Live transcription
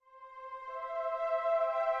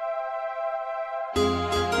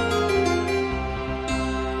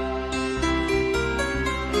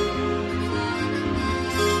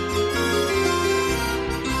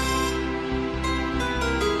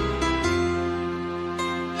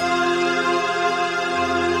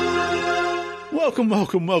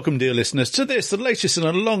Welcome, dear listeners, to this, the latest in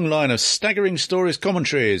a long line of staggering stories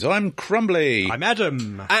commentaries. I'm Crumbly. I'm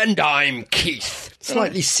Adam. And I'm Keith.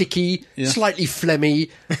 Slightly sicky, slightly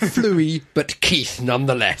phlegmy, fluey, but Keith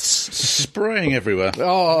nonetheless. Spraying everywhere.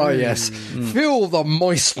 Oh, yes. Feel the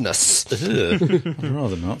moistness. I'd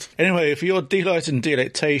rather not. Anyway, for your delight and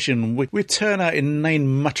delectation, we turn our inane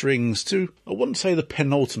mutterings to, I wouldn't say the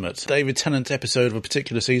penultimate David Tennant episode of a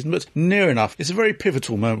particular season, but near enough. It's a very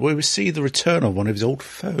pivotal moment where we see the return of one of his old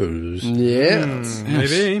foes. Yes.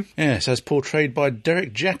 Maybe. Yes, as portrayed by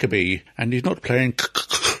Derek Jacobi, and he's not playing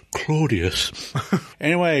Claudius.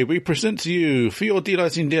 Anyway, we present to you, for your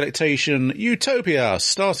delight and delectation, Utopia,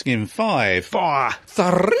 starting in 5, 4,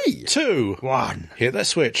 3, 2, 1. Hit that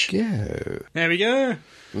switch. Go. There we go.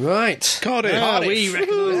 Right. Cardiff. We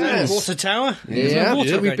recognise that Yes. water tower. Yeah,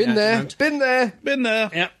 Water we've been going there. down at the moment. Been there.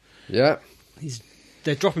 Yeah. Yeah.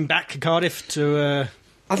 They're dropping back to Cardiff to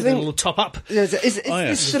I get a think- little top up. Is yes.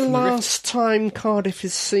 this the last time Cardiff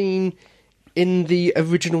is seen in the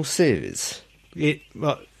original series?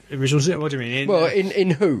 Original. What do you mean? In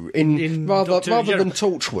who? In rather Doctor Who than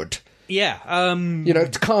Torchwood. Yeah.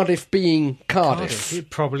 Cardiff being Cardiff. It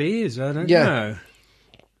probably is. I don't Yeah. know.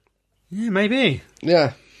 Yeah, maybe.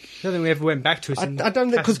 Yeah. I don't think we ever went back to it. I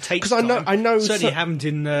don't think because I know Certainly haven't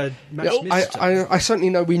in Matt Smith's time. I certainly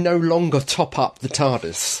know we no longer top up the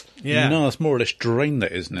TARDIS. Yeah. No, it's more or less drained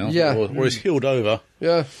that is now. Yeah. Or it's healed over.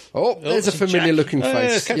 Yeah. Oh, there's a it's a familiar Jack. looking Oh,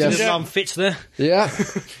 face. yeah, Yes. His arm fits there. Yeah.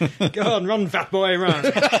 Go on, run, fat boy, run.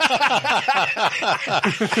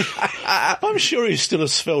 I'm sure he's still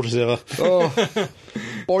as svelte as ever. Oh.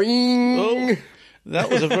 Boing. Oh, that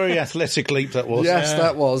was a very athletic leap, that was. Yes,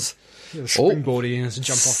 that was. Springboarding has to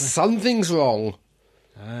jump off there. Something's wrong.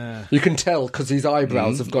 You can tell because his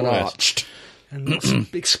eyebrows have gone yes. arched. And lots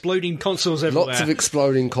of exploding consoles everywhere. Lots of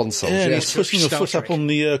exploding consoles. Yeah, and Yes. he's pushing a Star foot up Trek. on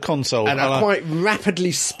the console. And a quite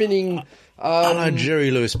rapidly spinning I know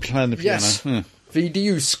Jerry Lewis playing the piano. yes, Yeah.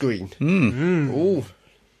 VDU screen. Ooh.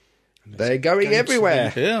 They're going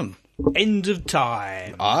everywhere. Yeah. End of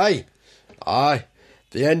time. Aye.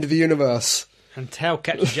 The end of the universe. And how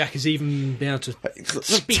Captain Jack has even been able to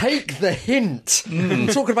speak. Take the hint.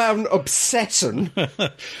 Talk about an obsession.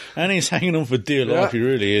 And he's hanging on for dear life, he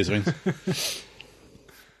really is. I mean,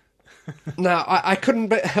 Now, I couldn't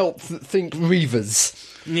but help think Reavers.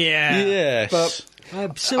 Yeah. yes. But I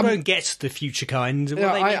still don't get the future kind. What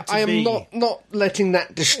yeah, they meant to I am be. not letting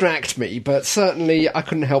that distract me, but certainly I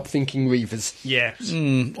couldn't help thinking Reavers. Yeah.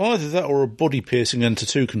 either that or a body piercing and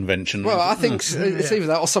tattoo convention. Well, I think it's either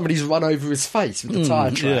that or somebody's run over his face with the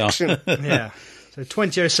tyre traction. Yeah. So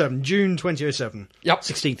 2007, June 2007. Yep.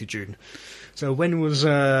 16th of June. So when was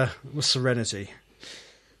Serenity?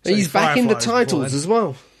 So He's back in the Firefly was titles born. as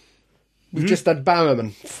well. We've just had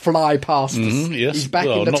Barrowman fly past us. yes. He's back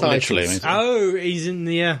Well, in the not titles. literally, I mean. Oh, he's in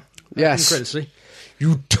the Yes. credits. See?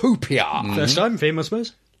 Utopia. First time for him, I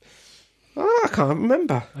suppose. Oh, I can't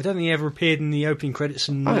remember. I don't think he ever appeared in the opening credits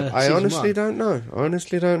in I season honestly one.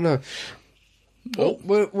 don't know.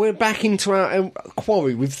 Well, we're back into our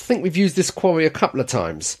quarry. We think we've used this quarry a couple of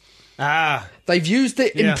times. Ah, They've used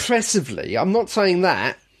it Yeah. impressively. I'm not saying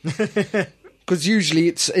that because usually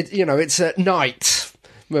it's at night.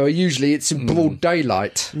 Well, usually it's in broad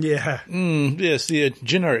daylight. yeah. Yes, the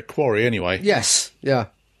generic quarry, anyway. Yes, yeah,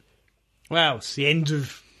 Well, it's the end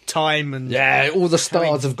of time and yeah. All the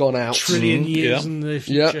stars have gone out. trillion years yeah. in the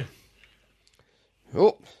Yeah. future.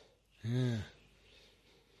 Oh,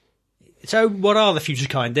 So, what are the future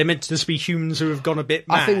kind? They're meant to just be humans who have gone a bit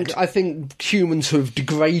mad. I think humans who have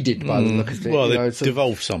degraded by the look of it. Well, you they know, sort of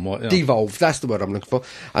devolved somewhat. Yeah. devolved. That's the word I'm looking for.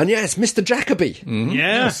 And yes, Mr. Jacobi.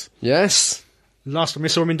 Yes. Yes, Last time we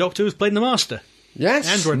saw him in Doctor Who was playing the Master, yes,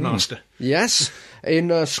 Android Master. yes.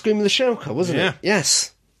 In Scream of the Shelker, wasn't Yeah. it?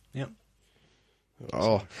 Yes. Yep.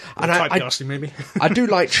 Oh, and I Typecasting, maybe. I do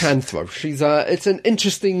like Chanthro. She's it's an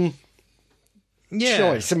interesting Yeah.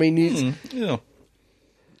 choice. I mean, he's, Yeah.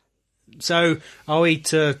 So, are we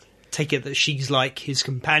to take it that she's like his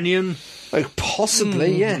companion?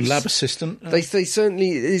 possibly yes. Lab assistant. They certainly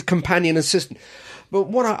his companion assistant. But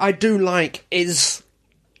what I do like is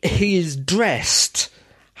he is dressed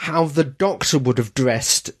how the Doctor would have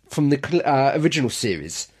dressed from the original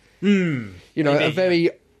series. You know, maybe, a very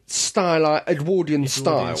Edwardian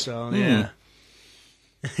style. Yeah.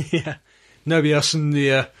 Yeah. Nobody else in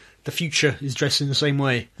the future is dressed in the same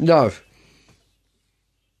way. No.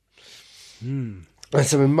 And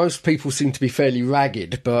so I mean, most people seem to be fairly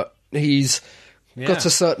ragged, but he's got a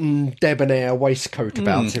certain debonair waistcoat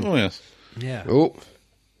about him. Oh, yes. Yeah. Oh,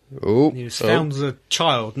 He was found as a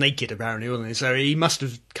child naked, apparently, wasn't he? So he must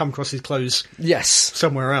have come across his clothes yes.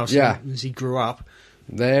 somewhere else Yeah. as he grew up.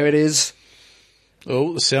 There it is.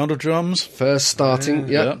 Oh, the sound of drums. First starting.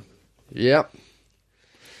 Yep.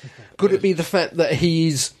 Could it be the fact that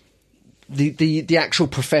he's the actual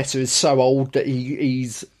professor is so old that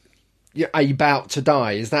he's about to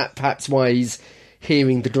die? Is that perhaps why he's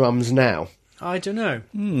hearing the drums now? I don't know.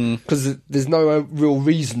 Because there's no real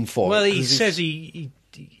reason for it. Well, he says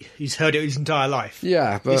he's heard it his entire life.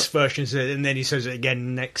 Yeah, but This version says it, and then he says it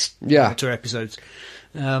again next 2 episodes.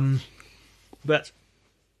 But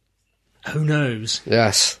who knows?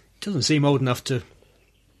 yes. Doesn't seem old enough to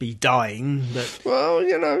be dying, but Well,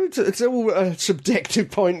 it's all a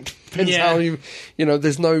subjective point. Depends Yeah. how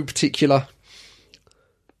there's no particular.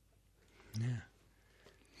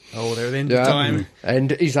 they're at the end of time.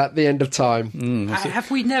 And he's at the end of time.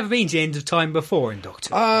 Have we never been to the end of time before in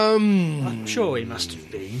Doctor? I'm sure we must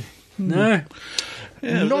have been. No?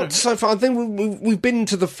 Not so far. I think we've been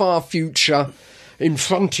to the far future in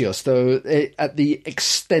Frontiers, though, at the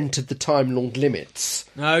extent of the Time Lord limits.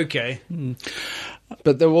 Okay.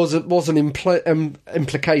 But there was an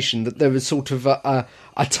implication that there was sort of a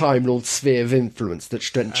Time Lord sphere of influence that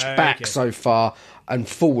stretched back so far and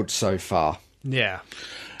forward so far. Yeah.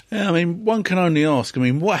 Yeah, I mean, one can only ask,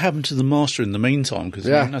 what happened to the Master in the meantime? Because,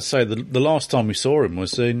 let's say the last time we saw him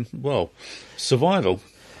was in, survival.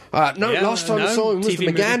 Last time I saw him was TV the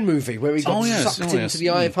McGann movie where he got sucked into the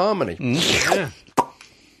Eye of Harmony. Yeah.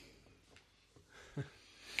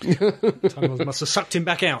 Time Lord must have sucked him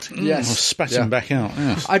back out. Yes. Or spat him back out,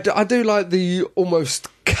 yes. I do like the almost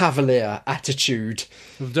cavalier attitude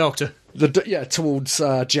The Doctor. towards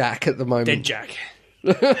Jack at the moment. Dead Jack.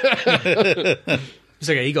 It's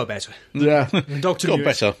okay, he got better. Yeah. The Doctor Got knew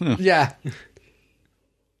better. Yeah.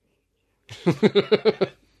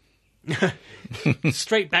 Yeah.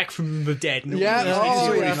 Straight back from the dead. Yeah. He's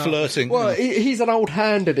already flirting. Well, he's an old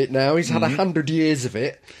hand at it now. He's had 100 years of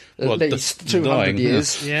it. At least 200 dying,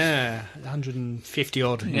 years. Yeah, 150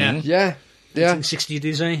 odd. Yeah. Yeah. Yeah. 60, did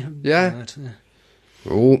you say? Yeah.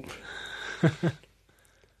 Oh.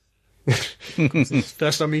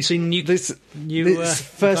 First time he's seen This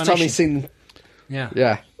first time he's seen... Yeah.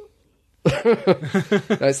 Yeah.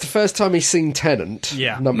 It's the first time he's seen Tennant,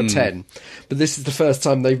 number 10. But this is the first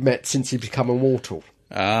time they've met since he's become immortal.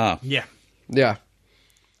 Ah. Yeah. Yeah.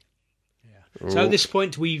 So at this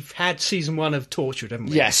point, we've had season 1 of Tortured, haven't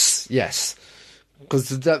we? Yes. Because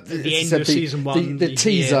the end of season 1.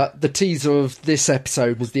 The teaser of this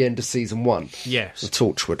episode was the end of season 1. Yes. The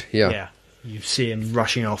Torchwood, yeah. Yeah. You see him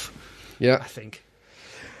rushing off, Yeah. I think.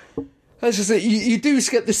 That's just it. You do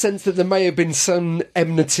get the sense that there may have been some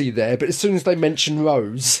enmity there, but as soon as they mention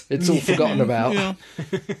Rose, it's all forgotten about. Yeah.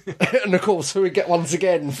 And of course, who once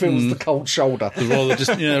again feels the cold shoulder. The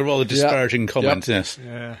rather disparaging comment, yes.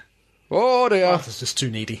 Yeah. Oh dear. That's just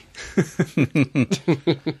too needy.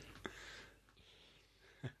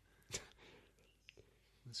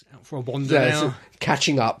 It's out for a wander Yeah, now. so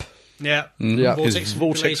catching up. Yeah. Yeah. His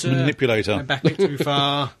vortex manipulator. Went back a bit too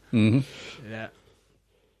far. Yeah.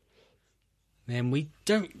 Then we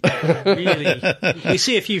don't really... We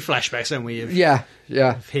see a few flashbacks, don't we, of Yeah.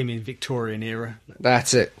 him in Victorian era.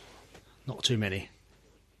 That's it. Not too many.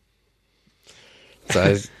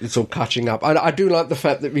 So it's all catching up. I do like the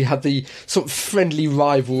fact that we had the sort of friendly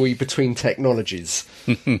rivalry between technologies.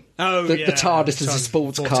 Oh, The TARDIS is a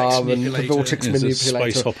sports car and the vortex It's a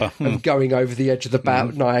manipulator space hopper. and going over the edge of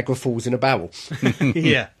the Niagara Falls in a barrel.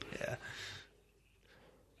 Yeah.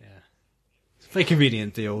 It's very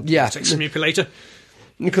convenient, the old vortex manipulator.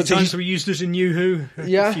 Because Times we used it in New Who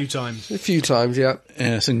a few times. A few times, yeah.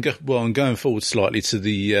 Yes, and going forward slightly to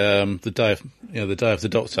the day of the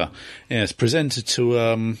Doctor. Yes, presented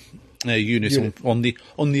to unit on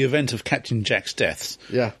the event of Captain Jack's deaths.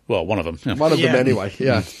 Yeah. Well, one of them. Yeah. One of them anyway,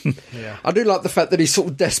 yeah. Yeah. I do like the fact that he's sort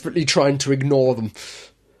of desperately trying to ignore them.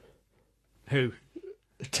 Who?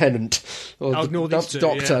 Tennant. Or I'll ignore these two,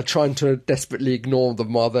 Doctor trying to desperately ignore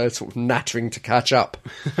them while they're sort of nattering to catch up.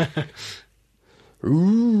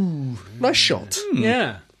 Ooh, nice shot.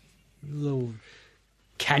 Yeah. Little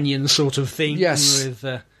canyon sort of thing. Yes. With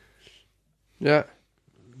Yeah.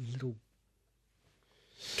 little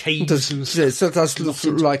caves and stuff. So that's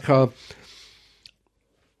like a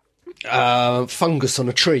fungus on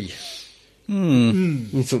a tree.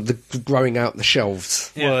 Sort of growing out the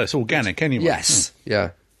shelves. Yeah. Well, it's organic anyway. Yes,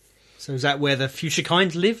 yeah. So is that where the future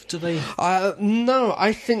kind live? Do they? No,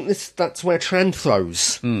 I think that's where Tran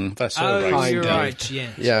throws. That's her race. Oh, you're Kind of. right. Yeah.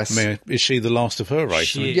 Yes. I mean, is she the last of her race?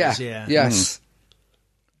 She Yeah. is, yeah. Yes.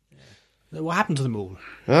 What happened to them all?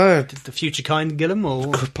 Oh, Did the future kind kill them,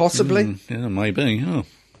 or possibly. Yeah, maybe. Oh.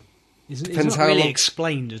 it's Depends not how really long-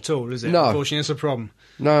 explained at all, is it? No. Unfortunately, that's a problem.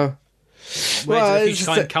 No. Where did the future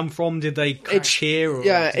kind come from? Did they crash here, or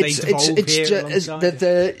did they devolve here alongside?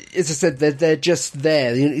 As I said, they're just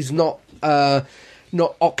there. He's not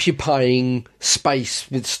occupying space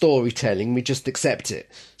with storytelling. We just accept it.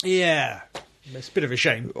 Yeah, it's a bit of a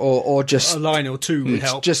shame. Or just a line or two would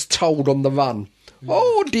help. Just told on the run. Yeah.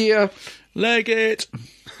 Oh dear, leg it.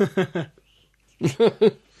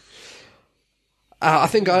 I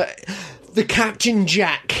think the Captain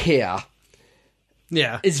Jack here.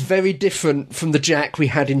 Yeah, is very different from the Jack we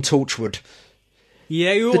had in Torchwood.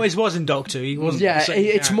 Yeah, he always was in Doctor. He wasn't. Yeah,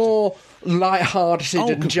 it's more light-hearted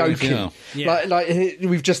and joking. Yeah. Like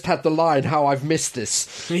we've just had the line, "How I've missed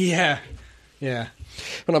this." Yeah.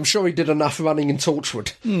 And I'm sure he did enough running in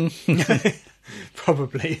Torchwood.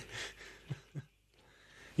 Probably.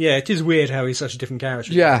 Yeah, it is weird how he's such a different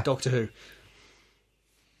character. Yeah, Doctor Who.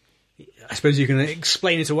 I suppose you can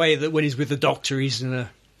explain it away that when he's with the Doctor, he's in a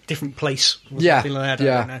different place. Or something like that. I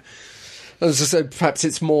don't know. As I said, perhaps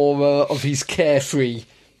it's more of his carefree.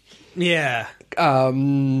 Yeah. I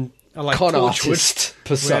like con Torchwood, artist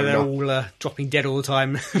persona. Where they're all dropping dead all the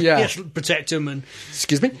time. Yeah. He has to protect them and.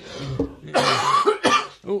 Excuse me.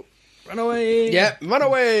 Oh, run away! Yeah, run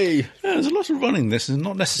away! Yeah, there's a lot of running. This is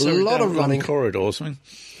not necessarily a lot of running corridors. I mean,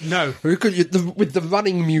 no, with the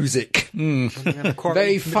running music,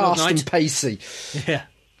 very fast and pacey. Yeah,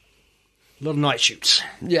 a lot of night shoots.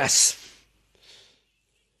 Yes.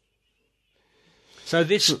 So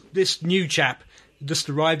this new chap just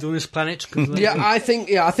arrived on this planet. I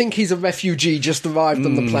think he's a refugee just arrived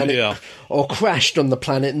on the planet, or crashed on the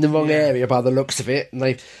planet in the wrong area by the looks of it, and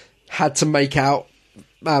they've had to make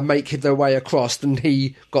their way across, and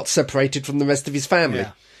he got separated from the rest of his family.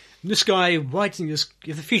 Yeah. This guy writing this,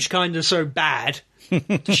 if the future kind are so bad,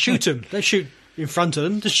 to shoot him. Don't shoot in front of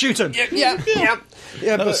them, just shoot them. Yeah.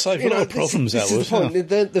 That would save a lot of problems. This is the point.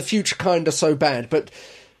 The future kind are so bad, but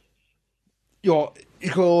you're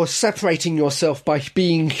separating yourself by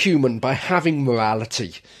being human, by having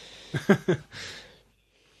morality.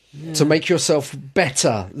 To make yourself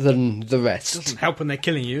better than the rest. Doesn't help when they're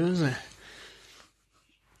killing you, does it?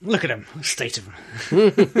 Look at them, the state of them.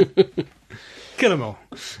 Kill them all.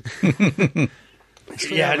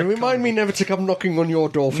 Yeah, and remind me never to come knocking on your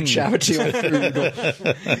door for charity or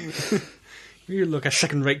food. You look a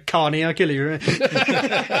second-rate carny, I'll kill you.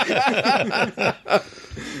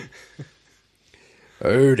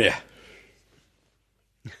 Oh dear.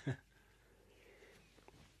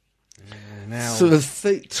 Now. So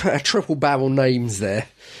the triple barrel names there,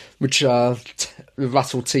 which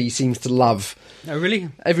Russell T seems to love. Oh, really?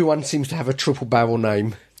 Everyone seems to have a triple barrel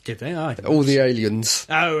name. Did they? All the aliens.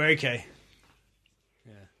 Oh, okay.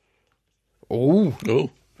 Yeah. Oh.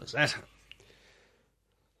 What's that?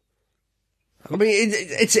 I mean,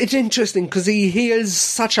 it's interesting because he is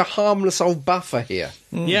such a harmless old buffer here.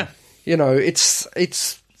 Yeah. You know, it's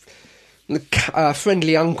the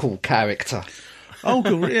friendly uncle character.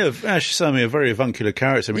 Uncle, Ash Sammy, a very avuncular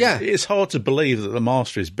character. I mean, it's hard to believe that the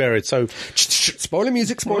Master is buried so... Spoiler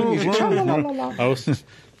music. Not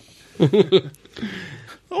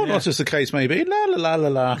just the case, maybe. La la la la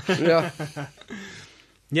la. Yeah.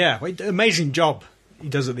 Yeah, amazing job he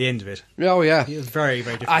does at the end of it. Oh, yeah. He was very,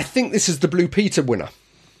 very different. I think this is the Blue Peter winner.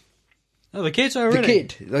 Oh, the kid? Oh, really?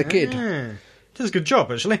 The kid. Does a good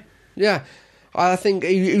job, actually. Yeah. I think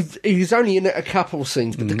he's only in a couple of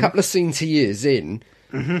scenes, but the couple of scenes he is in,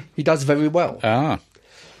 he does very well.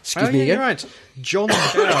 Excuse me again? You're right. John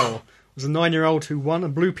Bell was a 9-year-old who won a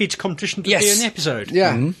Blue Peter competition to be in the episode.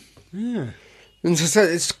 Yeah. And so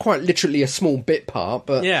it's quite literally a small bit part,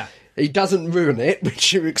 but he doesn't ruin it,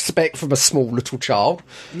 which you expect from a small little child.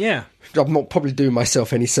 Yeah. I'm not probably doing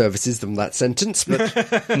myself any services from that sentence, but...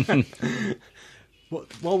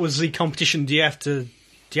 What was the competition? Do you have to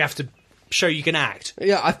show you can act?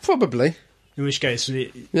 Yeah, I probably. In which case,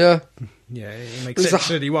 it makes sense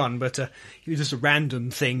that he won, but it was just a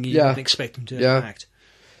random thing. You didn't expect him to act.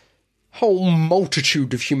 Whole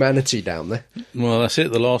multitude of humanity down there. Well, that's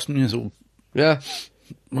it. The last one. Yeah.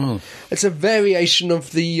 Well, it's a variation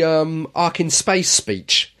of the Ark in Space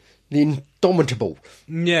speech, the Indomitable.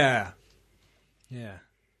 Yeah. Yeah.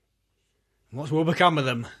 What will become of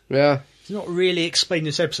them? Yeah. It's not really explained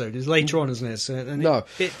this episode. It's later on, isn't it? So, no. A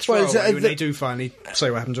bit throwaway when they do finally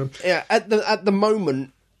say what happened to them. Yeah, at the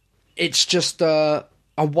moment, it's just a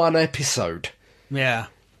one episode. Yeah.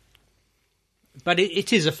 But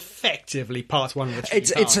it is effectively part one of the three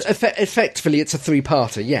parts. Effectively, it's a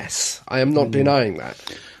three-parter, yes. I am not denying that.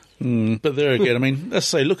 But there again, I mean, let's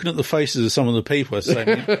say, looking at the faces of some of the people,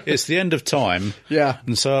 it's the end of time. Yeah.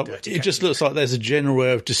 And so it just looks like there's a general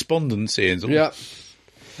air of despondency.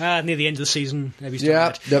 Near the end of the season, maybe.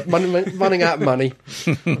 Yeah, they're running out of money.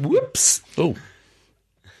 Whoops! Oh,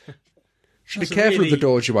 Be careful of the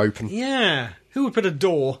doors you open. Yeah, who would put a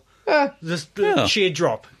door? Just sheer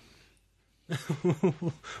drop.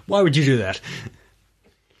 Why would you do that?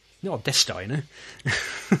 Not a Death Star, you know.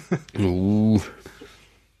 Ooh.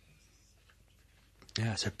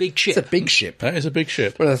 Yeah, it's a big ship. It's a big ship. that is a big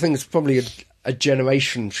ship. Well, I think it's probably a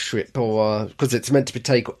generation ship, or because it's meant to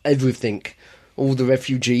take everything, all the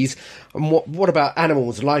refugees. And what about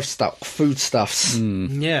animals, livestock, foodstuffs?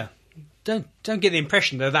 Yeah. Don't get the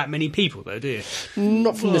impression there are that many people, though, do you?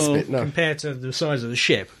 Not from this bit, no. Compared to the size of the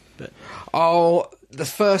ship. But the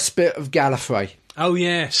first bit of Gallifrey. oh,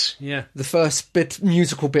 yes, yeah. The first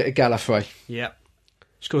musical bit of Gallifrey. Yeah.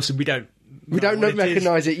 Of course, we don't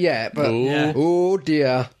recognise it yet, but oh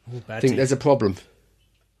dear, I think there's a problem.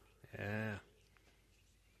 Yeah.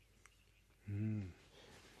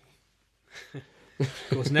 Of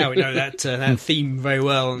course, now we know that theme very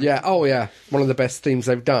well. Yeah. Oh, yeah. One of the best themes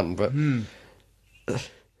they've done. But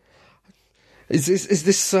is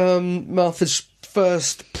this Martha's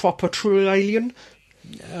first proper true alien?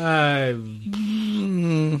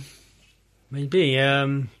 Maybe.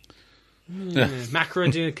 Macro.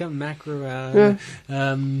 One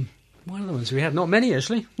of the ones we had. Not many,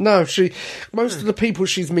 actually. No, most of the people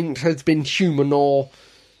she's met has been human or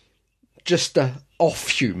just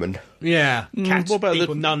off-human. Yeah, cat what about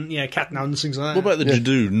people, cat nuns, things like that. What about the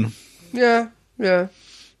Jadoon? Yeah.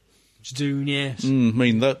 Jadoon, yes. I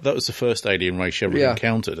mean, that was the first alien race she ever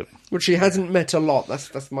encountered. Which she hasn't met a lot.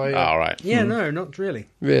 That's my... All right. Yeah, no, not really.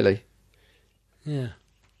 Really? Yeah.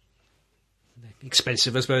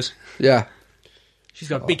 Expensive, I suppose. Yeah. She's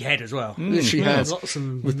got a big head as well. She has. Lots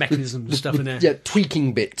of mechanisms and stuff in there. Yeah,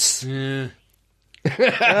 tweaking bits. Yeah.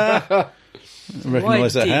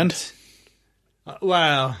 Recognise that hand?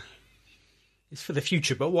 Well, it's for the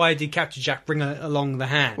future, but why did Captain Jack bring along the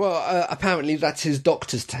hand? Well, apparently that's his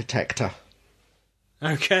doctor's detector.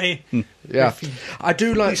 Okay. Yeah. I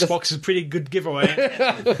do like this box is a pretty good giveaway.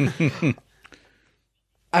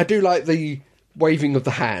 I do like the waving of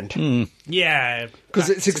the hand. Yeah. Because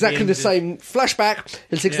it's exactly the same. Flashback,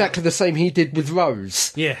 it's exactly the same he did with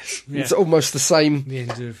Rose. Yes. Yeah. It's almost the same. The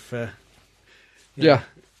end of... yeah.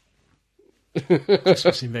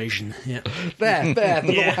 Christmas Invasion. Yeah. There, the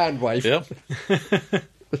little hand wave. Yeah.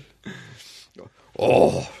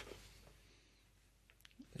 Oh.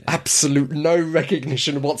 Absolute no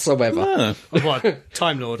recognition whatsoever. Ah. Of what?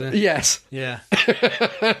 Time Lord, eh? Yes. Yeah.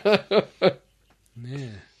 Yeah.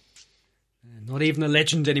 Not even a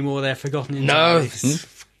legend anymore, they're forgotten entirely. No,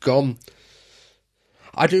 it's gone.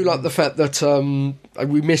 I do like the fact that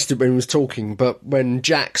we missed it when he was talking, but when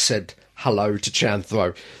Jack said hello to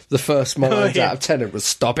Chanthro, the first lines out of Tennant was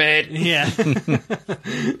 "Stop it!" Yeah.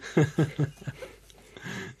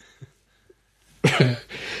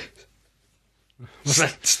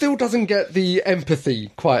 Still doesn't get the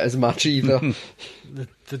empathy quite as much either.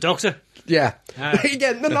 The Doctor? Yeah.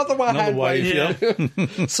 Again, another hand wave. Yeah.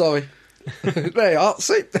 Sorry. There you are.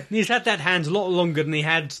 See? He's had that hand a lot longer than he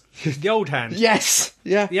had the old hand. Yes.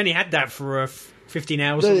 Yeah. He only had that for 15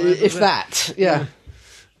 hours. If that. Yeah.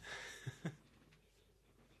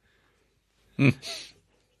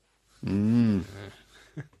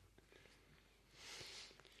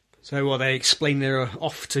 So, they explain they're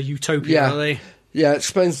off to Utopia, are they? Yeah, it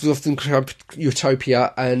explains the often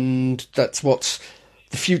Utopia, and that's what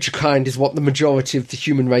the future kind is, what the majority of the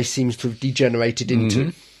human race seems to have degenerated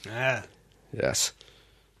into. Ah. Yes.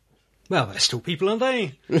 Well, they're still people, aren't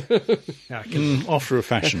they? After a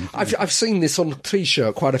fashion. I've seen this on a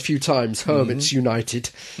T-shirt quite a few times. Hermits United.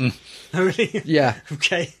 Oh, really? Yeah.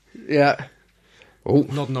 Okay. Yeah. Oh.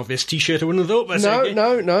 Not an obvious T-shirt, I wouldn't have thought. But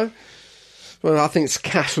No. Well, I think it's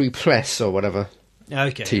Caffrey Press or whatever.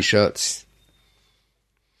 Okay. T-shirts.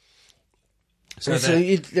 So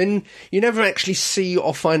then you never actually see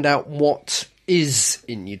or find out what is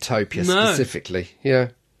in Utopia specifically. Yeah.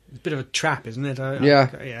 It's a bit of a trap, isn't it?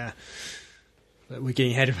 Yeah. But we're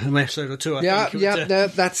getting ahead of an episode or two, I think.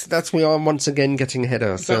 That's we are once again getting ahead of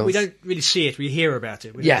ourselves. But we don't really see it, we hear about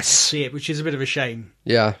it. We don't see it, which is a bit of a shame.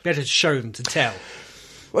 Yeah. Better to show than to tell.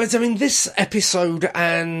 Well, I mean, this episode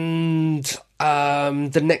and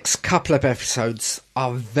the next couple of episodes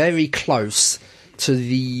are very close to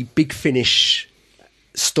the Big Finish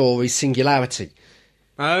story Singularity.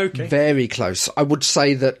 Okay. Very close. I would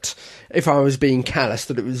say that if I was being callous,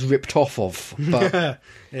 that it was ripped off of. But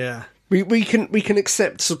yeah. We can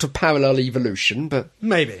accept sort of parallel evolution, but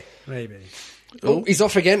maybe. Oh, he's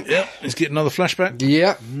off again. Yeah, he's getting another flashback.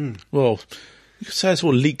 Yeah. Well, you could say it's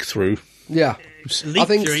all leak through. Yeah. I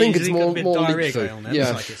think it's more leak through.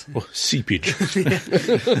 Yeah. Or seepage.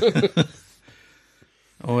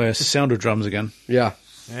 Oh, yeah, it's the sound of drums again. Yeah.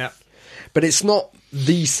 Yeah. But it's not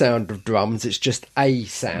the sound of drums, it's just a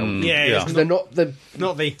sound. They're not the...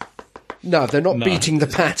 No, they're not beating the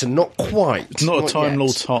pattern, not quite. It's not a Time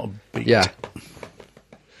Lord's heartbeat. Yeah.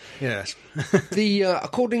 Yes.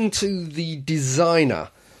 According to the designer,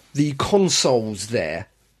 the consoles there...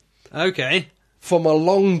 Okay. From a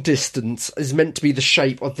long distance is meant to be the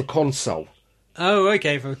shape of the console. Oh,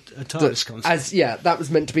 okay, for a TARDIS console. That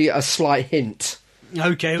was meant to be a slight hint.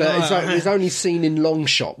 Okay, but it's only seen in long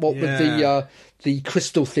shot. What with the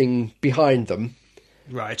crystal thing behind them,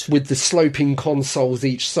 right? With the sloping consoles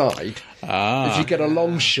each side. If you get a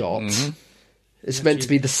long shot, it's meant to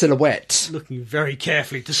be the silhouette. Looking very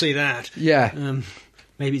carefully to see that. Yeah.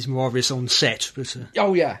 Maybe it's more obvious on set, but on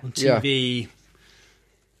TV.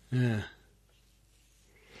 Yeah.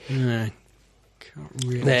 Can't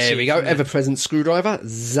really there we go. Ever-present screwdriver.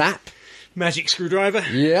 Zap. Magic screwdriver.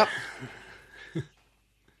 Yep.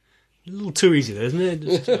 A little too easy, though, isn't it?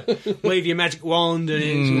 Just wave your magic wand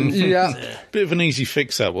and bit of an easy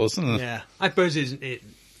fix that was, isn't it? Yeah, I suppose you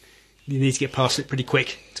need to get past it pretty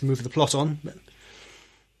quick to move the plot on. But...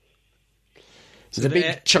 It's a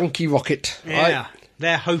big chunky rocket. Yeah, right?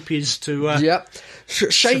 Their hope is to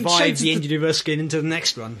survive the end universe, get into the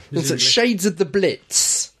next one. It's shades of the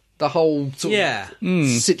Blitz, the whole sort of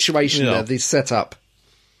situation there they set up.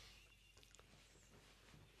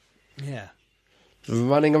 Yeah.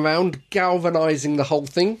 Running around, galvanising the whole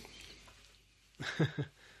thing. The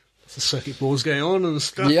circuit boards going on and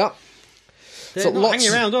stuff. Yep. They're not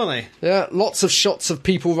hanging around, are they? Yeah, lots of shots of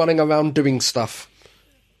people running around doing stuff.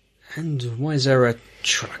 And why is there a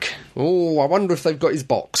truck? Oh, I wonder if they've got his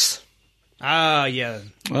box. Ah, yeah.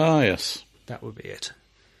 Ah, yes. That would be it.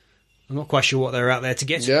 I'm not quite sure what they're out there to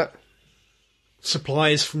get. Yeah.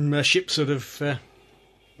 Supplies from ships sort of...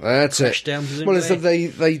 That's it. Down, well, as if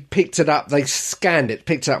they picked it up, they scanned it,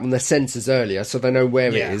 picked it up on their sensors earlier, so they know where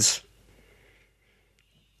it is.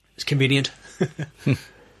 It's convenient.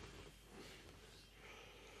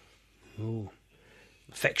 Ooh.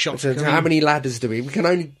 Effect shots. How many ladders do we?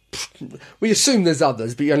 We assume there's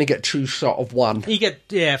others, but you only get a true shot of one. You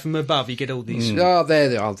get, from above, you get all these. Oh, there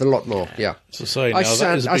they are. There's a lot more, yeah. So now,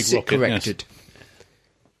 that is a big rocket, corrected.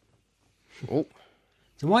 Yes. Oh.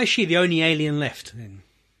 So why is she the only alien left, then?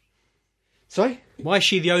 Sorry? Why is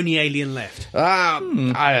she the only alien left?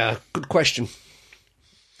 Good question.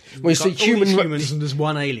 Well, you see, humans and there's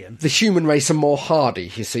one alien. The human race are more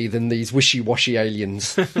hardy, you see, than these wishy-washy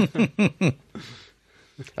aliens.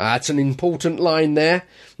 That's an important line there.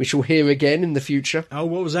 We shall hear again in the future. Oh,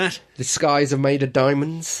 what was that? The skies are made of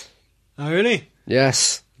diamonds. Oh, really?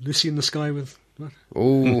 Yes. Lucy in the sky with... What?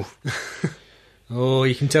 Oh. Oh,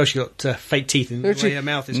 you can tell she got fake teeth in the way her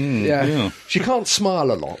mouth is. Yeah. She can't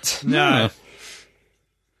smile a lot. No.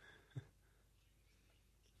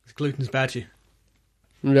 Gluten's bad for you.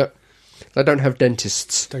 Yep. They don't have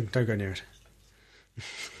dentists. Don't go near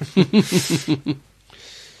it.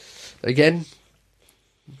 Again,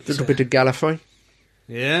 a little bit of Gallifrey.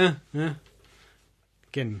 Yeah.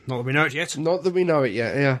 Again, not that we know it yet. Not that we know it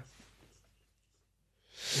yet, yeah.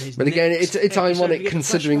 But again, it's ironic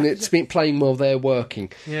considering that it's been playing while they're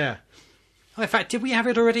working. Yeah. Oh, in fact, did we have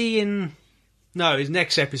it already in... No, his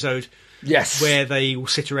next episode. Yes. Where they will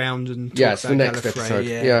sit around and talk about the next Gallifrey. episode.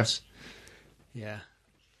 Yes. Yeah.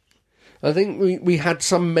 I think we had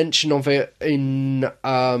some mention of it in...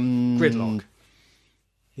 Gridlock.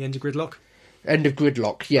 The end of Gridlock? End of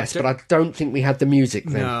Gridlock, yes, but I don't think we had the music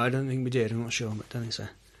then. No, I don't think we did. I'm not sure, but I don't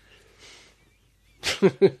think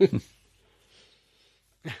so.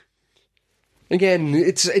 Again,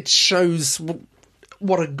 it shows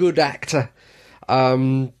what a good actor...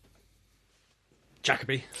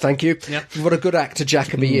 Jacoby. Thank you. Yep. What a good actor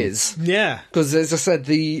Jacoby is. Yeah. Because, as I said,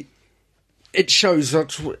 it shows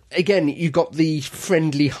that, again, you got the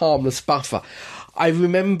friendly, harmless buffer. I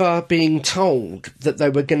remember being told that they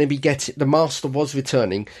were going to be the Master was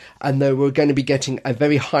returning, and they were going to be getting a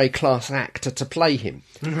very high-class actor to play him.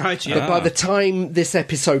 Right, yeah. But by the time this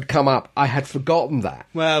episode come up, I had forgotten that.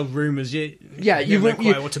 Well, rumours, you know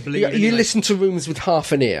quite what to believe. You anyway. listen to rumours with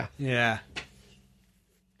half an ear. Yeah.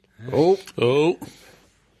 Oh.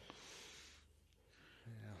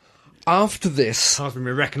 After this... Half of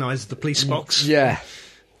me recognises the police box. Yeah.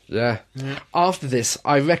 After this,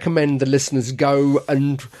 I recommend the listeners go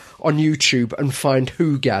on YouTube and find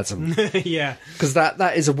Whogasm. Yeah. Because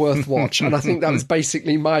that is a worth watch, and I think that was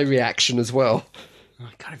basically my reaction as well.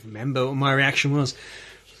 I can't even remember what my reaction was.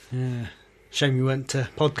 Yeah. Shame we weren't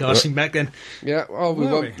podcasting back then. Yeah, we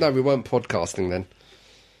weren't podcasting then.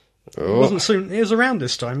 It wasn't soon. It was around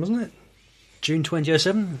this time, wasn't it? June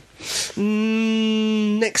 2007?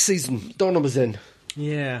 Next season, Donna was in.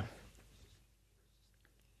 Yeah.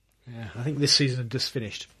 Yeah, I think this season had just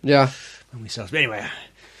finished. Yeah. When we started. But anyway.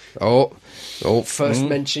 First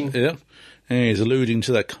mention. Yeah. And he's alluding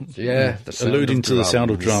to that. Yeah. Alluding to the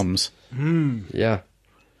sound of drums. Yeah.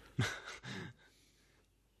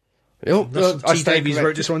 T. Davies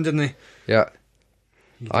wrote this one, didn't he? Yeah.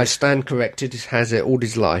 I stand corrected. He has it all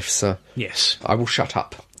his life, so... Yes. I will shut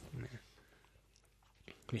up.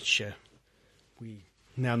 Which we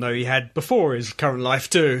now know he had before his current life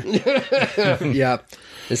too. Yeah.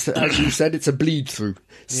 As you said, it's a bleed-through.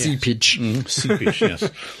 Seepage. Seepage, yes.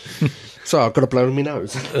 So I've got to blow my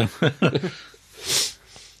nose.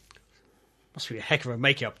 Must be a heck of a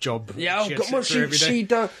make-up job. Yeah,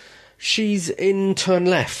 she's in Turn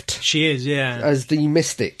Left. She is, yeah. As the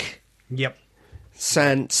Mystic. Yep.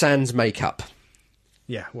 Sans makeup.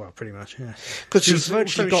 Yeah, well, pretty much, yeah. Because she's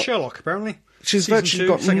virtually got... Sherlock, apparently. She's virtually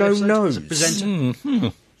got no nose.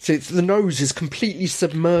 Presenter. So the nose is completely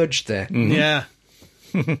submerged there. Yeah.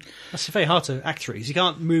 That's very hard to act through. You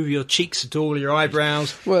can't move your cheeks at all, your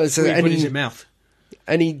eyebrows. Well, so put in your mouth.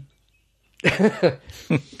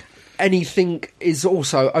 Anything is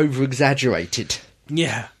also over-exaggerated.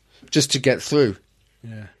 Yeah. Just to get through.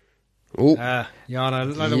 Yeah. Oh.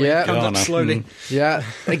 Yana, like the way it comes up slowly. Yeah.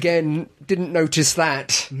 Again, didn't notice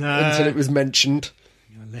that until it was mentioned.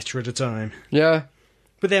 A letter at a time. Yeah.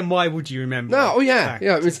 But then why would you remember? No, yeah.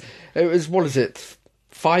 It was, what is it,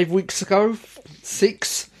 5 weeks ago?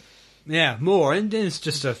 6? Yeah, more. And it's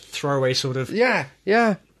just a throwaway sort of... Yeah.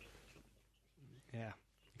 Of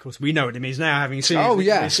course, we know what it means now, having seen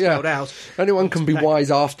it spelled out. Anyone can be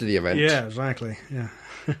wise after the event. Yeah, exactly. Yeah.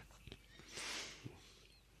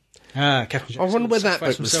 Captain I wonder where that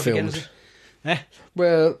bit was filmed. Again,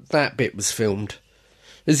 where that bit was filmed.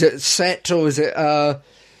 Is it set or is it a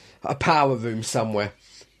power room somewhere?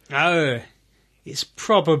 Oh, it's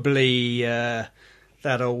probably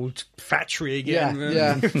that old factory again.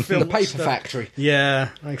 Yeah. The paper factory. Yeah,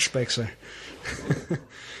 I expect so.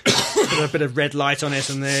 Put a bit of red light on it,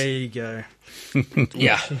 and there you go.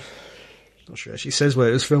 Yeah. Not sure she says where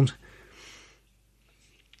it was filmed.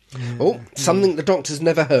 Something the Doctor's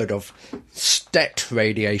never heard of. STET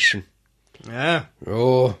radiation. Yeah.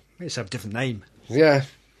 Oh. It's have a different name. Yeah.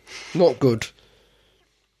 Not good.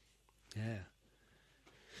 Yeah.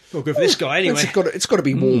 Well, good for this guy, anyway. It's got to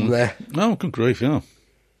be warm there. Oh, good grief, yeah.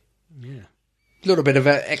 Yeah. A little bit of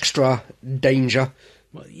extra danger.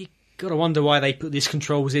 Well, you got to wonder why they put these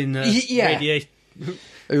controls in irradiated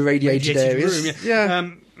areas. Room, yeah.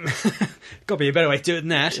 Got to be a better way to do it than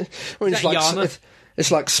that. Well,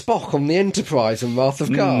 it's like Spock on the Enterprise and Wrath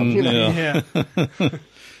of Khan. Yeah.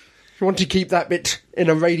 You want to keep that bit in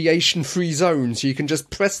a radiation-free zone, so you can just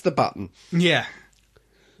press the button. Yeah.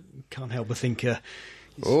 Can't help but think.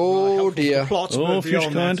 Oh dear! Plot, but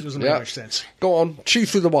beyond that, it doesn't make much sense. Go on, chew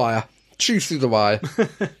through the wire. Chew through the wire.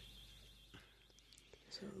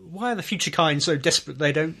 Why are the future kind so desperate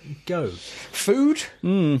they don't go? Food?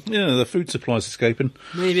 Yeah, the food supply's escaping.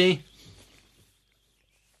 Maybe.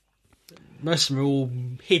 Most of them are all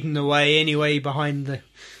hidden away anyway behind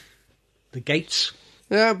the gates.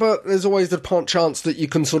 Yeah, but there's always the chance that you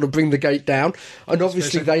can sort of bring the gate down, and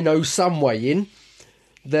obviously they know some way in.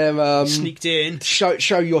 They're sneaked in. Show us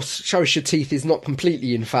your teeth is not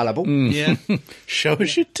completely infallible. Yeah. Show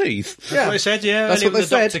us your teeth. That's what they said. Yeah, that's what they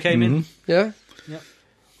said. Doctor came in. Yeah. Yep.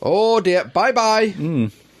 Oh dear! Bye bye.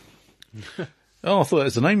 Oh, I thought that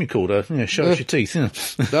was the name you called her. Yeah, show us your teeth. Yeah.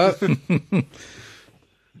 No.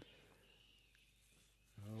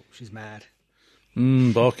 She's mad.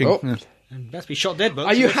 Barking. Oh. Yeah. And that's be shot dead, but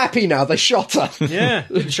are you happy now? They shot her. Yeah,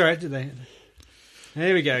 didn't show it, did they?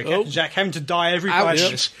 There we go. Captain Jack having to die every 5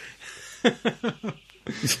 minutes.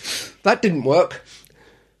 That didn't work.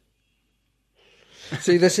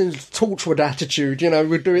 See, this is Torchwood attitude.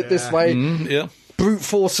 We do it this way. Yeah. Brute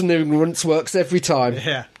force and ignorance works every time.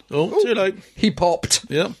 Yeah. Oh, too late. He popped.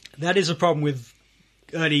 Yeah. That is a problem with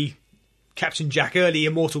early Captain Jack, early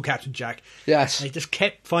immortal Captain Jack. Yes. They just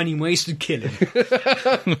kept finding ways to kill him.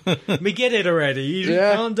 We get it already. He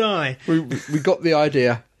can't die. We got the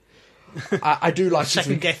idea. I do like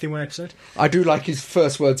second death in one episode. I do like his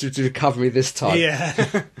first words of recovery this time.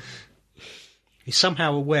 Yeah. He's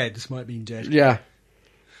somehow aware despite being dead. Yeah.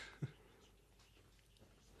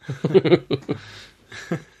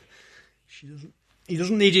 He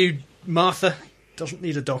doesn't need you, Martha. Doesn't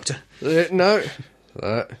need a doctor. No.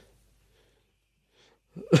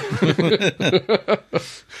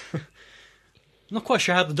 Not quite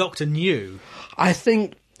sure how the doctor knew. I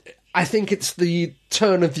think it's the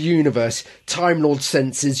turn of the universe, Time Lord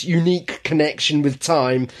senses unique connection with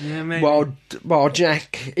time, while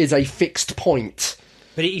Jack is a fixed point.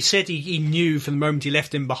 But he said he knew from the moment he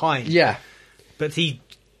left him behind. Yeah. But he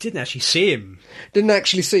didn't actually see him. Didn't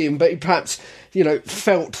actually see him, but he perhaps,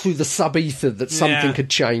 felt through the sub-ether that something had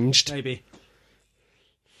changed. Maybe.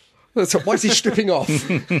 So why is he stripping off?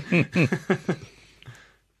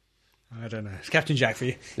 I don't know. It's Captain Jack for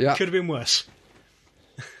you. Yeah. Could have been worse.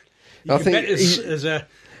 I think there's a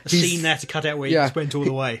scene there to cut out where he just went all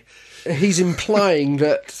the way. He's implying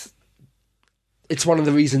that it's one of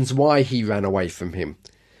the reasons why he ran away from him.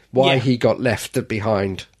 Why he got left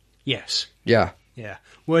behind. Yes. Yeah. Yeah.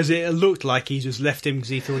 Whereas it looked like he just left him because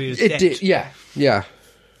he thought he was dead. It did, yeah.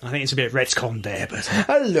 I think it's a bit retcon there, but...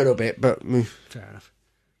 A little bit, but... Fair enough.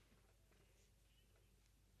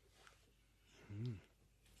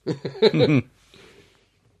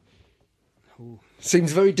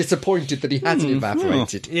 Seems very disappointed that he hasn't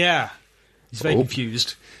evaporated. Yeah. He's very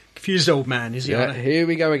confused. Confused old man, is he? Yeah, here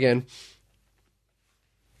we go again.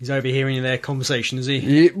 He's overhearing their conversation, is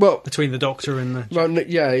he? Between the Doctor and the... Well,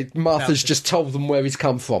 Martha's just told them where he's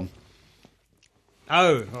come from.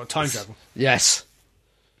 Oh, time travel. Yes.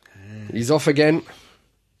 He's off again.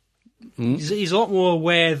 He's a lot more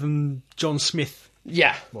aware than John Smith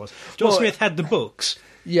was. John Smith had the books.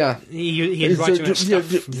 Yeah. He had writing about stuff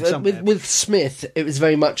from somewhere. With Smith, it was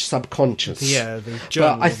very much subconscious. Yeah, the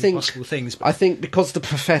journal, but I think, possible things. I think because the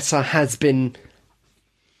Professor has been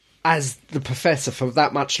as the Professor for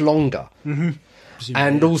that much longer,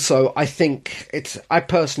 and also I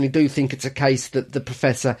personally do think it's a case that the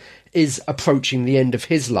Professor is approaching the end of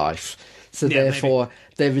his life, so therefore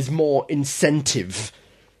there is more incentive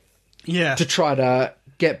to try to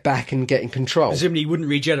get back and get in control. Presumably he wouldn't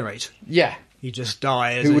regenerate. Yeah. He'd just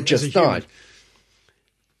die. He would just die.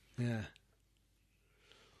 Yeah.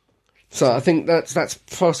 So I think that's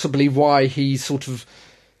possibly why he's sort of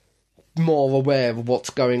more aware of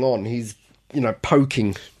what's going on. He's,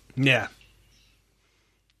 poking. Yeah.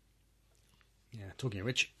 Yeah, talking of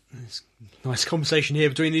which, there's a nice conversation here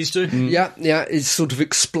between these two. Yeah, it's sort of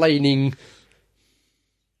explaining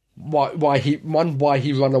why he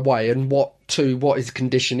ran away and what his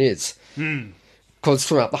condition is. Because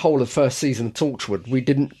throughout the whole of the first season of Torchwood,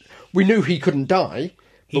 we knew he couldn't die,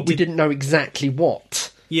 but we didn't know exactly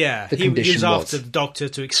what the condition was. He was after the Doctor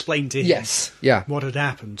to explain to him what had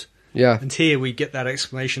happened. Yeah. And here we get that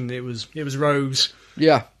explanation. It was Rose.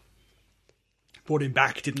 Yeah. Brought him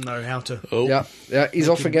back, didn't know how to... Oh. Yeah, he's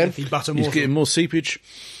off again. He's getting more seepage.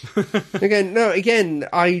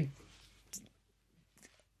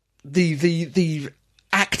 The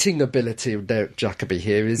acting ability of Derek Jacobi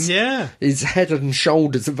here is head and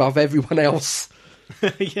shoulders above everyone else.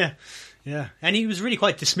 Yeah. And he was really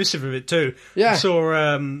quite dismissive of it too. Yeah. I saw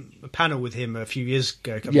a panel with him a couple of years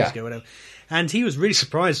ago, whatever, and he was really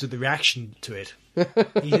surprised with the reaction to it.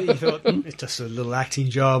 He thought it's just a little acting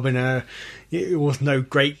job and it was no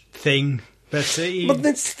great thing. But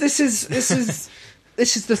this is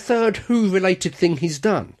the third Who related thing he's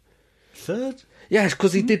done. Third? Yes,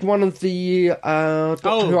 because he did one of the Doctor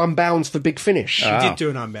Who Unbounds for Big Finish. He did do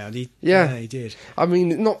an Unbound. He did. I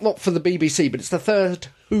mean, not for the BBC, but it's the third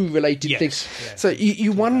Who-related thing. Yeah. So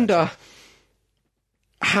you wonder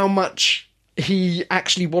how much he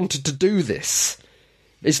actually wanted to do this.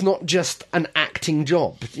 It's not just an acting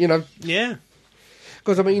job, Yeah.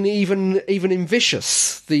 Because, I mean, even in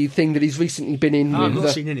Vicious, the thing that he's recently been in with... I've not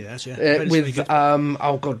seen any of that, with,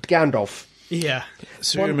 Gandalf. Yeah.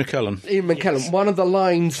 So Ian McKellen. Yes. One of the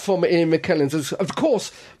lines from Ian McKellen is, of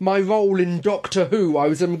course, my role in Doctor Who, I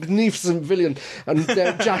was a magnificent villain. And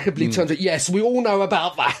Jacobi turns it, yes, we all know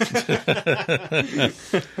about that.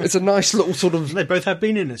 It's a nice little sort of... They both have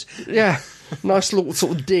been in it. Yeah. Nice little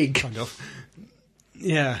sort of dig. Kind of.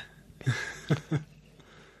 Yeah.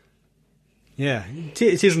 Yeah.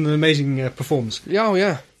 It is an amazing performance. Oh,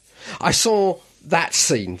 yeah. I saw... That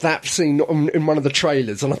scene in one of the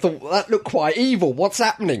trailers, and I thought, well, that looked quite evil. What's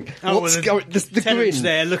happening? What's going? The grin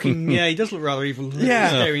there, looking. Yeah, he does look rather evil.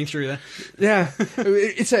 Staring through there. Yeah,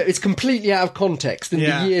 it's completely out of context in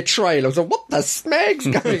the year trailer. I was like, what the smeg's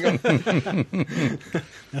going on?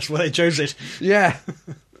 That's why they chose it. Yeah.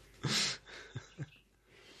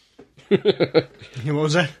 What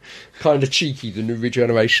was that? Kind of cheeky, the new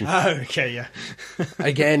regeneration. Oh, okay, yeah.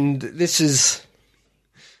 Again, this is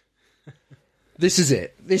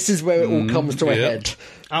it. This is where it all comes to a head.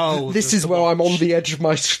 Oh, this is where I'm on the edge of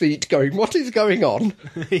my seat going, what is going on?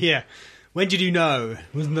 Yeah. When did you know?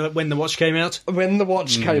 When the watch came out? When the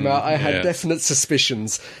watch came out, I had definite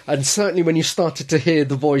suspicions. And certainly when you started to hear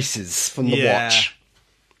the voices from the watch.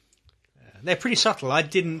 They're pretty subtle. I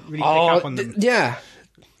didn't really pick up on them. Yeah.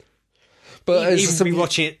 But even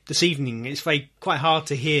rewatching it this evening, it's quite hard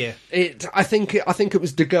to hear. I think it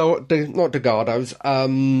was not Delgado's.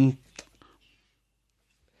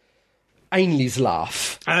 Ainley's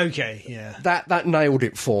laugh. Okay, yeah. That nailed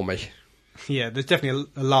it for me. Yeah, there's definitely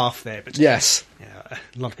a laugh there. But yes. Yeah,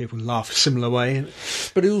 a lot of people laugh a similar way.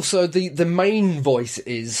 But also the main voice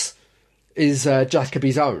is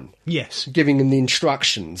Jacoby's own. Yes. Giving him the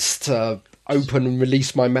instructions to open and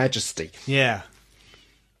release my majesty. Yeah.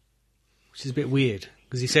 Which is a bit weird,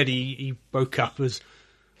 because he said he woke up as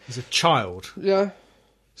a child. Yeah.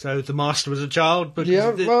 So the master was a child, but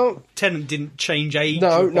Tennant didn't change age.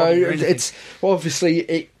 No, it's obviously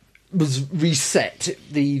it was reset.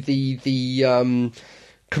 The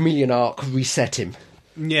chameleon arc reset him.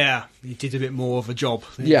 Yeah, he did a bit more of a job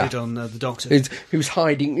than he did on the Doctor. He was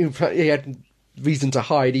hiding. He had reason to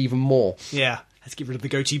hide even more. Yeah, had to get rid of the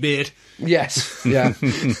goatee beard. Yes, yeah.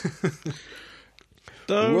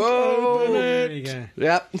 Whoa! There you go.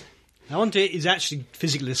 Yep. I wonder if it is actually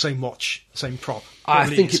physically the same watch, the same prop. I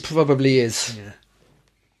think it probably is.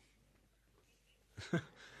 Yeah.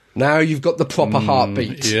 Now you've got the proper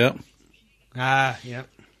heartbeat. Yeah. Yeah.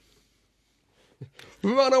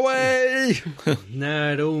 Run away!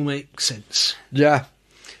 No, it all makes sense. Yeah.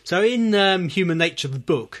 So in Human Nature, the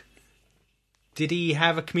book, did he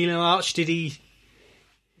have a chameleon arch? Did he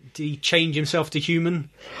change himself to human,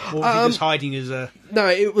 or was he just hiding as a? No,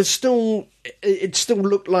 it was still. It still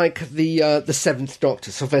looked like the Seventh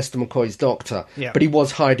Doctor, Sylvester McCoy's Doctor. Yeah. But he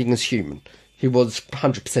was hiding as human. He was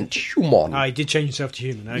 100% human. He did change himself to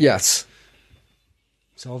human. Okay. Yes.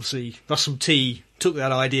 So obviously Russell T took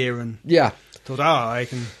that idea and thought, I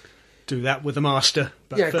can do that with the Master.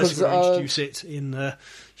 But first we're going to introduce it in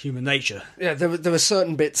Human Nature. Yeah, there were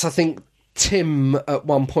certain bits. I think Tim at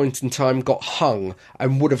one point in time got hung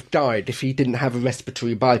and would have died if he didn't have a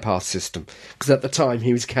respiratory bypass system, because at the time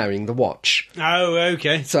he was carrying the watch. Oh,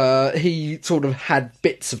 okay. So he sort of had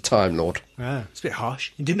bits of Time Lord. It's a bit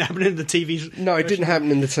harsh. It didn't happen in the TV. No, it didn't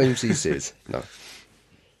happen in the TMC series. No.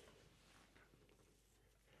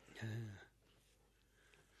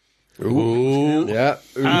 Ooh. Yeah.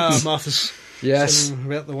 Martha's telling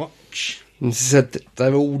about the watch. And she said that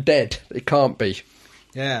they're all dead. It can't be.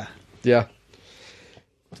 Yeah. Yeah.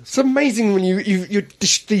 It's amazing when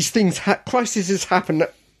these things, crises happen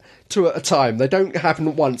two at a time. They don't happen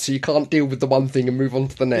at once, so you can't deal with the one thing and move on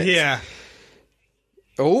to the next. Yeah.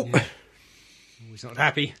 Oh. Yeah. He's not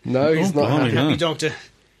happy. No, he's not happy. Happy Doctor.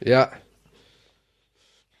 Yeah.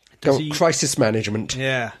 Crisis management.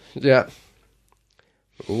 Yeah. Yeah.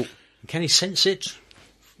 Oh. Can he sense it?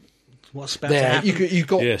 What's about to happen? You've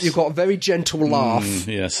got a very gentle laugh.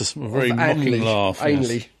 Yes, a very mocking laugh.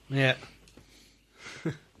 Ainley. Yes.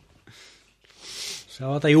 Yeah.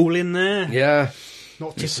 So are they all in there? Yeah.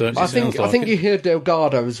 Not I think you hear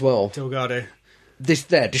Delgado as well. Delgado.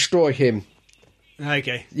 Destroy him.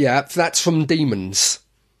 Okay. Yeah, that's from Demons.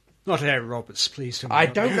 Not Eric Roberts, please. Tell me I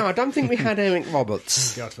don't know. I don't think we had Eric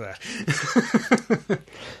Roberts. God for that.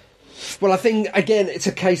 Well, I think, again, it's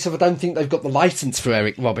a case of I don't think they've got the licence for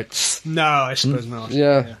Eric Roberts. No, I suppose not.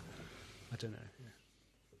 Yeah. I don't know.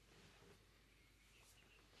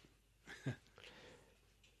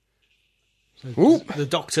 So the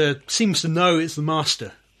Doctor seems to know it's the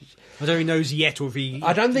Master. I don't know if he knows yet, or if he...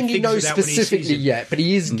 I don't think he knows specifically yet, but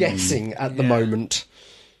he is guessing at the moment.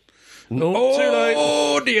 Oh, too late.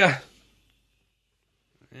 Oh, dear.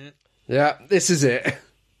 Yeah, this is it.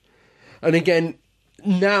 And again,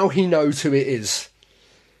 now he knows who it is.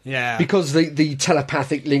 Yeah. Because the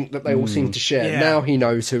telepathic link that they all seem to share. Yeah. Now he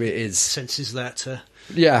knows who it is. Senses that.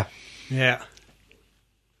 Yeah. Yeah.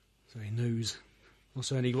 So he knows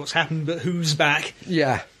not only what's happened, but who's back.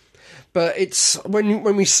 Yeah. But it's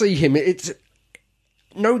when we see him, it's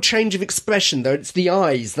no change of expression though. It's the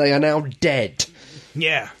eyes; they are now dead.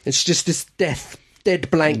 Yeah, it's just this dead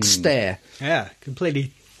blank stare. Yeah,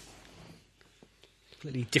 completely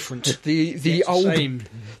different. The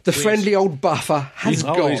friendly old buffer has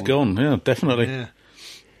gone. Oh, he's gone. Yeah, definitely. Yeah.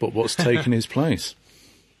 But what's taken his place?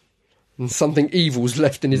 And something evil's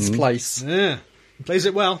left in his place. Yeah, he plays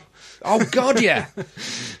it well. Oh, God, yeah.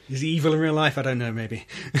 Is he evil in real life? I don't know, maybe.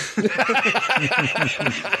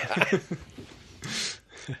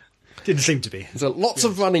 Didn't seem to be. There's lots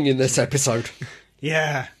of running in this episode.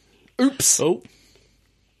 Yeah. Oops. Oh.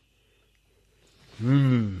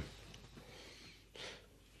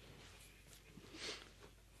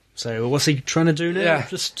 So what's he trying to do now? Yeah.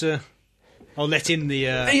 Just, I'll let in the...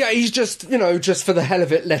 Yeah, he's just, just for the hell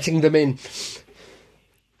of it, letting them in.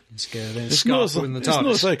 It's not as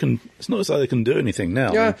though they can do anything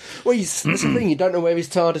now. Yeah, well, that's the thing. You don't know where his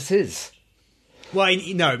TARDIS is. Well,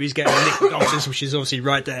 no, he's getting a nick the Doctor's, which is obviously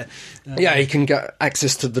right there. Yeah, he can get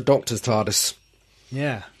access to the Doctor's TARDIS.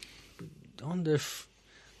 Yeah. I wonder if...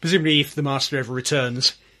 Presumably, if the Master ever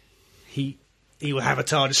returns, he will have a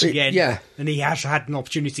TARDIS again. Yeah. And he has had an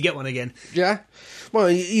opportunity to get one again. Yeah.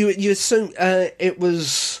 Well, you assume it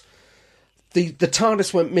was... The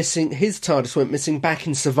TARDIS went missing... His TARDIS went missing back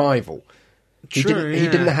in Survival. He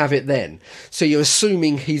didn't have it then. So you're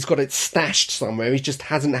assuming he's got it stashed somewhere. He just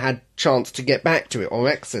hasn't had chance to get back to it or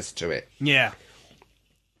access to it. Yeah.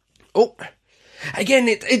 Oh, again,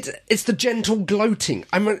 it's the gentle gloating.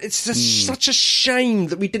 I mean, it's just such a shame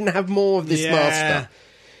that we didn't have more of this Master.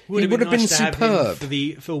 He would have been nice to superb have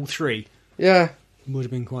him for all three. Yeah, Would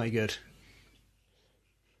have been quite good.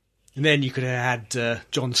 And then you could have had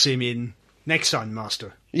John Sim in next time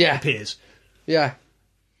Master appears. Yeah.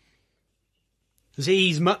 Because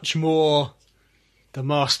he's much more the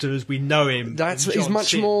Master as we know him. He's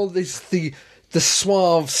much more the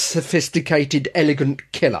suave, sophisticated,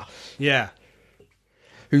 elegant killer. Yeah.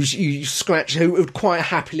 Who would quite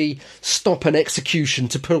happily stop an execution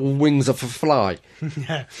to pull wings off a fly.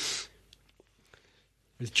 Yeah.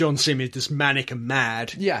 Whereas John Sim is just manic and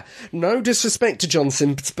mad. Yeah. No disrespect to John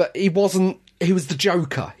Sim, but he was the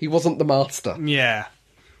Joker. He wasn't the Master. Yeah.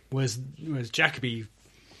 Whereas Jacoby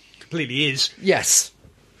completely is. Yes.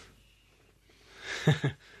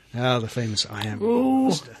 The famous I am.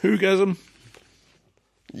 Oh, whogasm.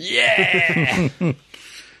 Yeah!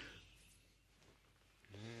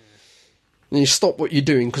 And you stop what you're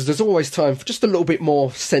doing, because there's always time for just a little bit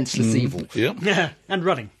more senseless evil. Yeah. Yeah, and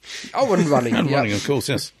running. Oh, and running. And running, of course,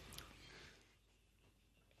 yes.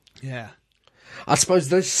 Yeah. I suppose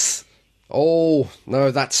this... Oh,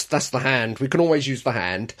 no, that's the hand. We can always use the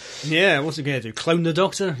hand. Yeah, what's it going to do? Clone the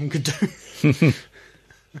Doctor? You could do... You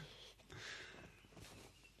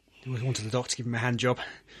always wanted the Doctor to give him a hand job.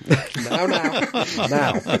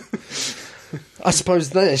 Now. I suppose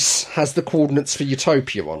this has the coordinates for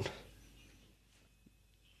Utopia on.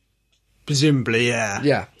 Presumably, yeah.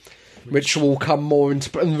 Yeah. Which will come more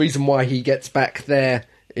into... And the reason why he gets back there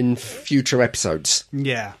in future episodes.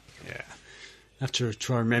 Yeah. I have to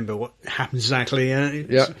try and remember what happens exactly.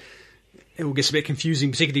 Yeah. It all gets a bit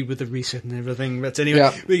confusing, particularly with the reset and everything. But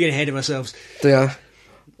anyway, we're getting ahead of ourselves. Yeah.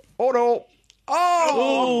 Oh, no.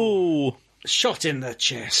 Oh! Shot in the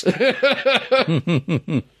chest.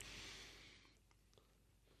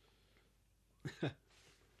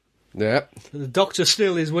 Yeah. The Doctor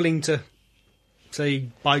still is willing to say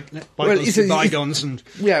bygones and...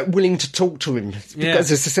 Yeah, willing to talk to him.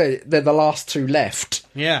 Because, as I say, they're the last two left.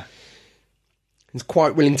 Yeah. He's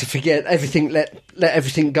quite willing to forget everything, let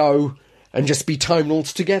everything go, and just be Time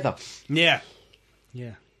Lords together. Yeah.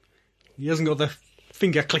 Yeah. He hasn't got the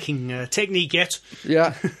finger-clicking technique yet.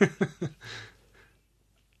 Yeah.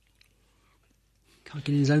 Can't get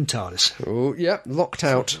in his own TARDIS. Oh, yeah, locked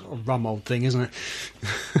out. A rum old thing, isn't it?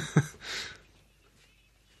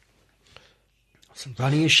 Some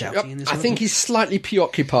running and shouting in this I think he's slightly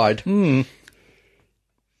preoccupied. Yeah.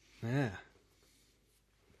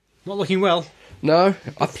 Not looking well. No.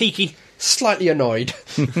 Peaky. Slightly annoyed.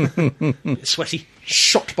 Sweaty.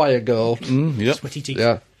 Shot by a girl. Yep. Sweaty teeth.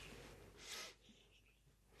 Yeah.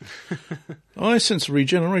 I sense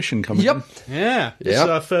regeneration coming. Yep. Yeah. It's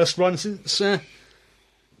our first run since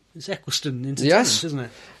Eccleston Entertainment, isn't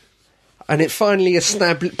it? And it finally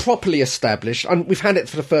properly established, and we've had it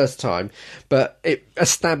for the first time, but it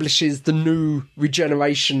establishes the new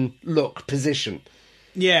regeneration look position.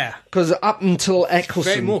 Yeah. Because up until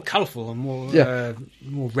Eccleston... Very more colourful and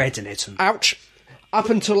more red in it. Ouch. Up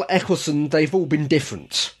until Eccleston, they've all been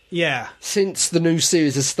different. Yeah. Since the new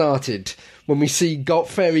series has started, when we see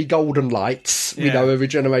fairy golden lights, we know a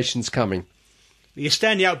regeneration's coming. He's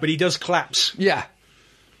standing out, but he does collapse. Yeah.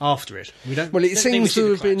 After it. Well, it seems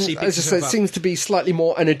to have been, as I said, it seems to be slightly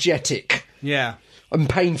more energetic. Yeah. And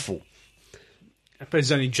painful. I suppose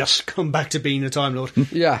he's only just come back to being a Time Lord.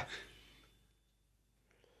 Yeah.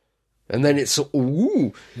 And then it's,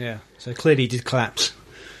 ooh. Yeah. So clearly he did collapse.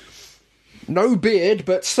 No beard,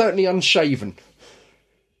 but certainly unshaven.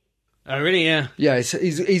 Oh, really? Yeah. Yeah,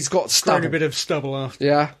 he's got stubble. Grown a bit of stubble after.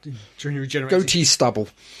 Yeah. During regeneration. Goatee stubble.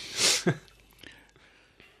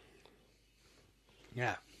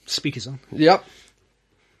 Yeah. Speakers on. Yep.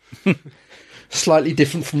 Slightly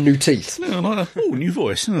different from new teeth. Oh, new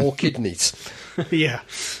voice. Or kidneys. Yeah.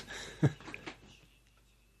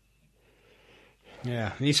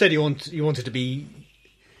 Yeah. And he said he wanted to be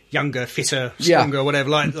younger, fitter, stronger, whatever,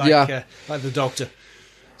 like the Doctor.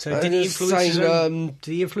 So did he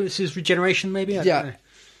influence his regeneration, maybe? I don't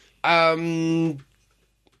know.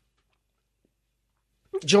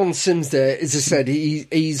 John Sims there, as I said,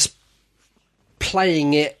 he's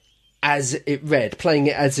playing it as it read, playing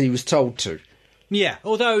it as he was told to. Yeah,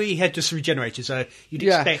 although he had just regenerated, so you'd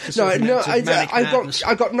expect a certain amount of manic madness.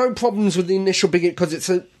 I got no problems with the initial beginning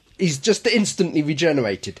because he's just instantly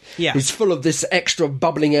regenerated. Yeah. He's full of this extra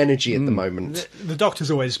bubbling energy at the moment. The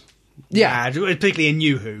Doctor's always mad, particularly in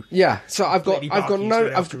New Who. Yeah, so I've got no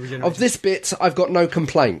of this bit. I've got no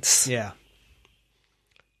complaints. Yeah.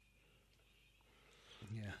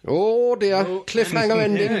 Oh dear, cliffhanger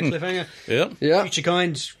ending. Yeah, cliffhanger. Yeah. Future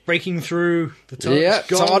kind breaking through. The TARDIS Yeah,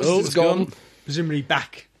 gone. TARDIS is gone. Presumably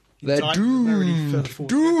back. They're doomed.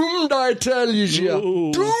 Doomed, I tell you.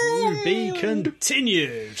 To Doomed. be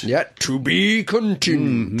continued. Yeah, to be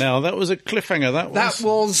continued. Now, that was a cliffhanger. That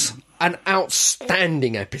was an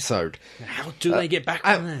outstanding episode. How do they get back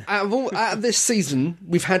from there? Out of this season,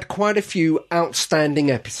 we've had quite a few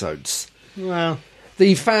outstanding episodes. Well,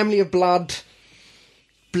 The Family of Blood,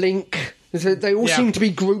 Blink, they all seem to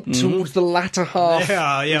be grouped towards the latter half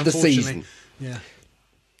of the season. Yeah.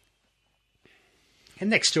 And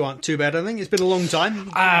next two aren't too bad, I think. It's been a long time.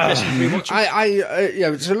 It's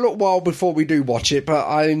a little while before we do watch it, but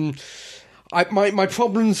my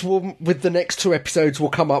problems with the next two episodes will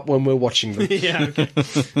come up when we're watching them. Yeah, okay.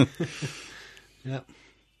 Yeah.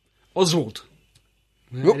 Oswald.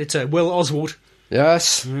 Editor Will Oswald.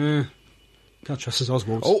 Yes. Can't trust his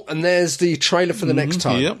Oswalds. Oh, and there's the trailer for the next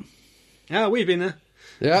time. Yep. Oh, we've been there.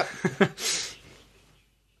 Yeah.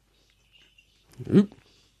 Oop.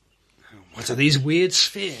 What are these weird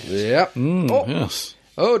spheres? Yep. Yes.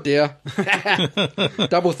 Oh dear.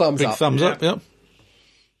 Double thumbs Big up. thumbs up, yep.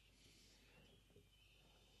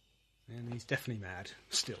 And he's definitely mad,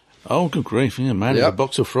 still. Oh, good grief. Yeah, mad as a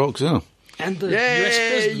box of frogs, yeah. And the US Yay,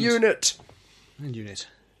 president. unit. And unit.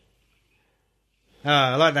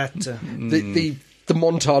 I like that. The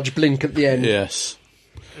montage blink at the end. Yes.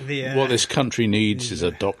 What this country needs is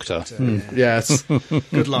a doctor. Yes.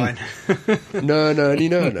 Good line. No.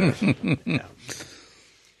 Yeah.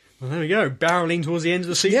 Well, there we go. Barreling towards the end of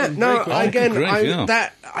the season. Yeah, no, again,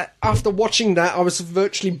 Great, after watching that, I was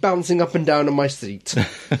virtually bouncing up and down on my seat.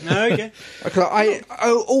 Okay.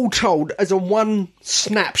 All told, as a one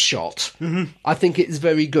snapshot, I think it's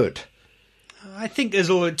very good. I think there's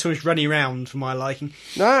all too much running around for my liking.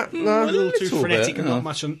 No. A little too little frenetic bit,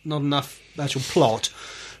 and not enough actual plot.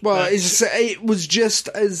 Well, it was just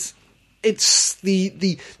as it's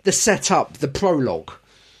the setup, the prologue.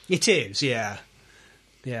 It is, yeah.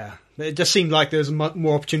 It just seemed like there was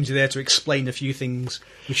more opportunity there to explain a few things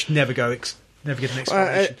which never get an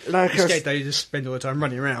explanation. Instead, they just spend all the time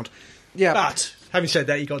running around. Yeah, but having said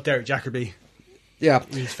that, you got Derek Jacobi. Yeah,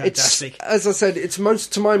 he's fantastic. As I said,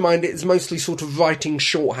 to my mind, it's mostly sort of writing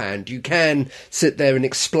shorthand. You can sit there and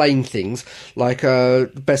explain things, like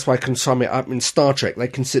the best way I can sum it up in Star Trek, they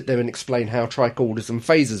can sit there and explain how tricorders and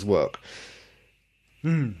phasers work.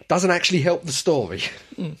 Doesn't actually help the story.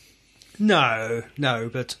 No,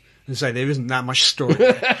 but as I say, there isn't that much story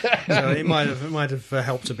there. So it might have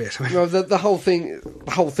helped a bit. No, the whole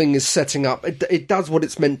thing is setting up. It does what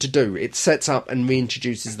it's meant to do. It sets up and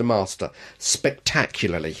reintroduces the Master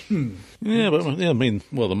spectacularly. Yeah, but I mean,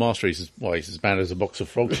 the Master he's as bad as a box of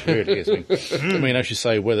frogs, really, isn't he? I mean, as you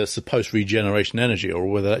say, whether it's the post-regeneration energy or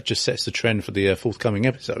whether that just sets the trend for the forthcoming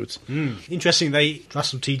episodes. Interesting,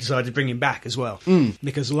 Russell T decided to bring him back as well,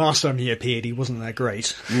 because the last time he appeared, he wasn't that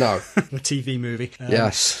great. No, the TV movie.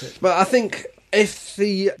 Yes, but I think if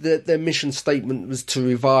their mission statement was to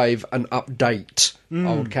revive and update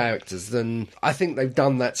old characters, then I think they've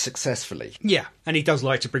done that successfully. Yeah, and he does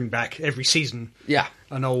like to bring back every season. Yeah.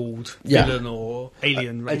 An old villain or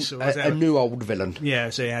alien race or whatever. A new old villain. Yeah,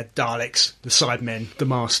 so you had Daleks, the Sidemen, the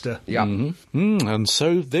Master. Yeah. And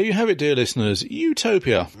so there you have it, dear listeners.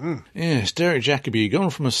 Utopia. Yes, Derek Jacobi gone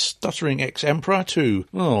from a stuttering ex-emperor to,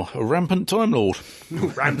 a rampant Time Lord.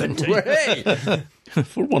 Rampant. Hey!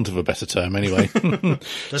 For want of a better term, anyway.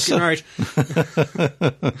 Let's get married.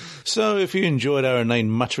 So, if you enjoyed our inane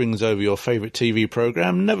mutterings over your favourite TV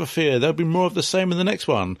programme, never fear, there'll be more of the same in the next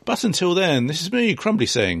one. But until then, this is me, Crumbly,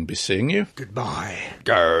 saying, be seeing you. Goodbye.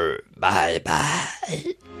 Go.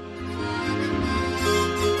 Bye-bye.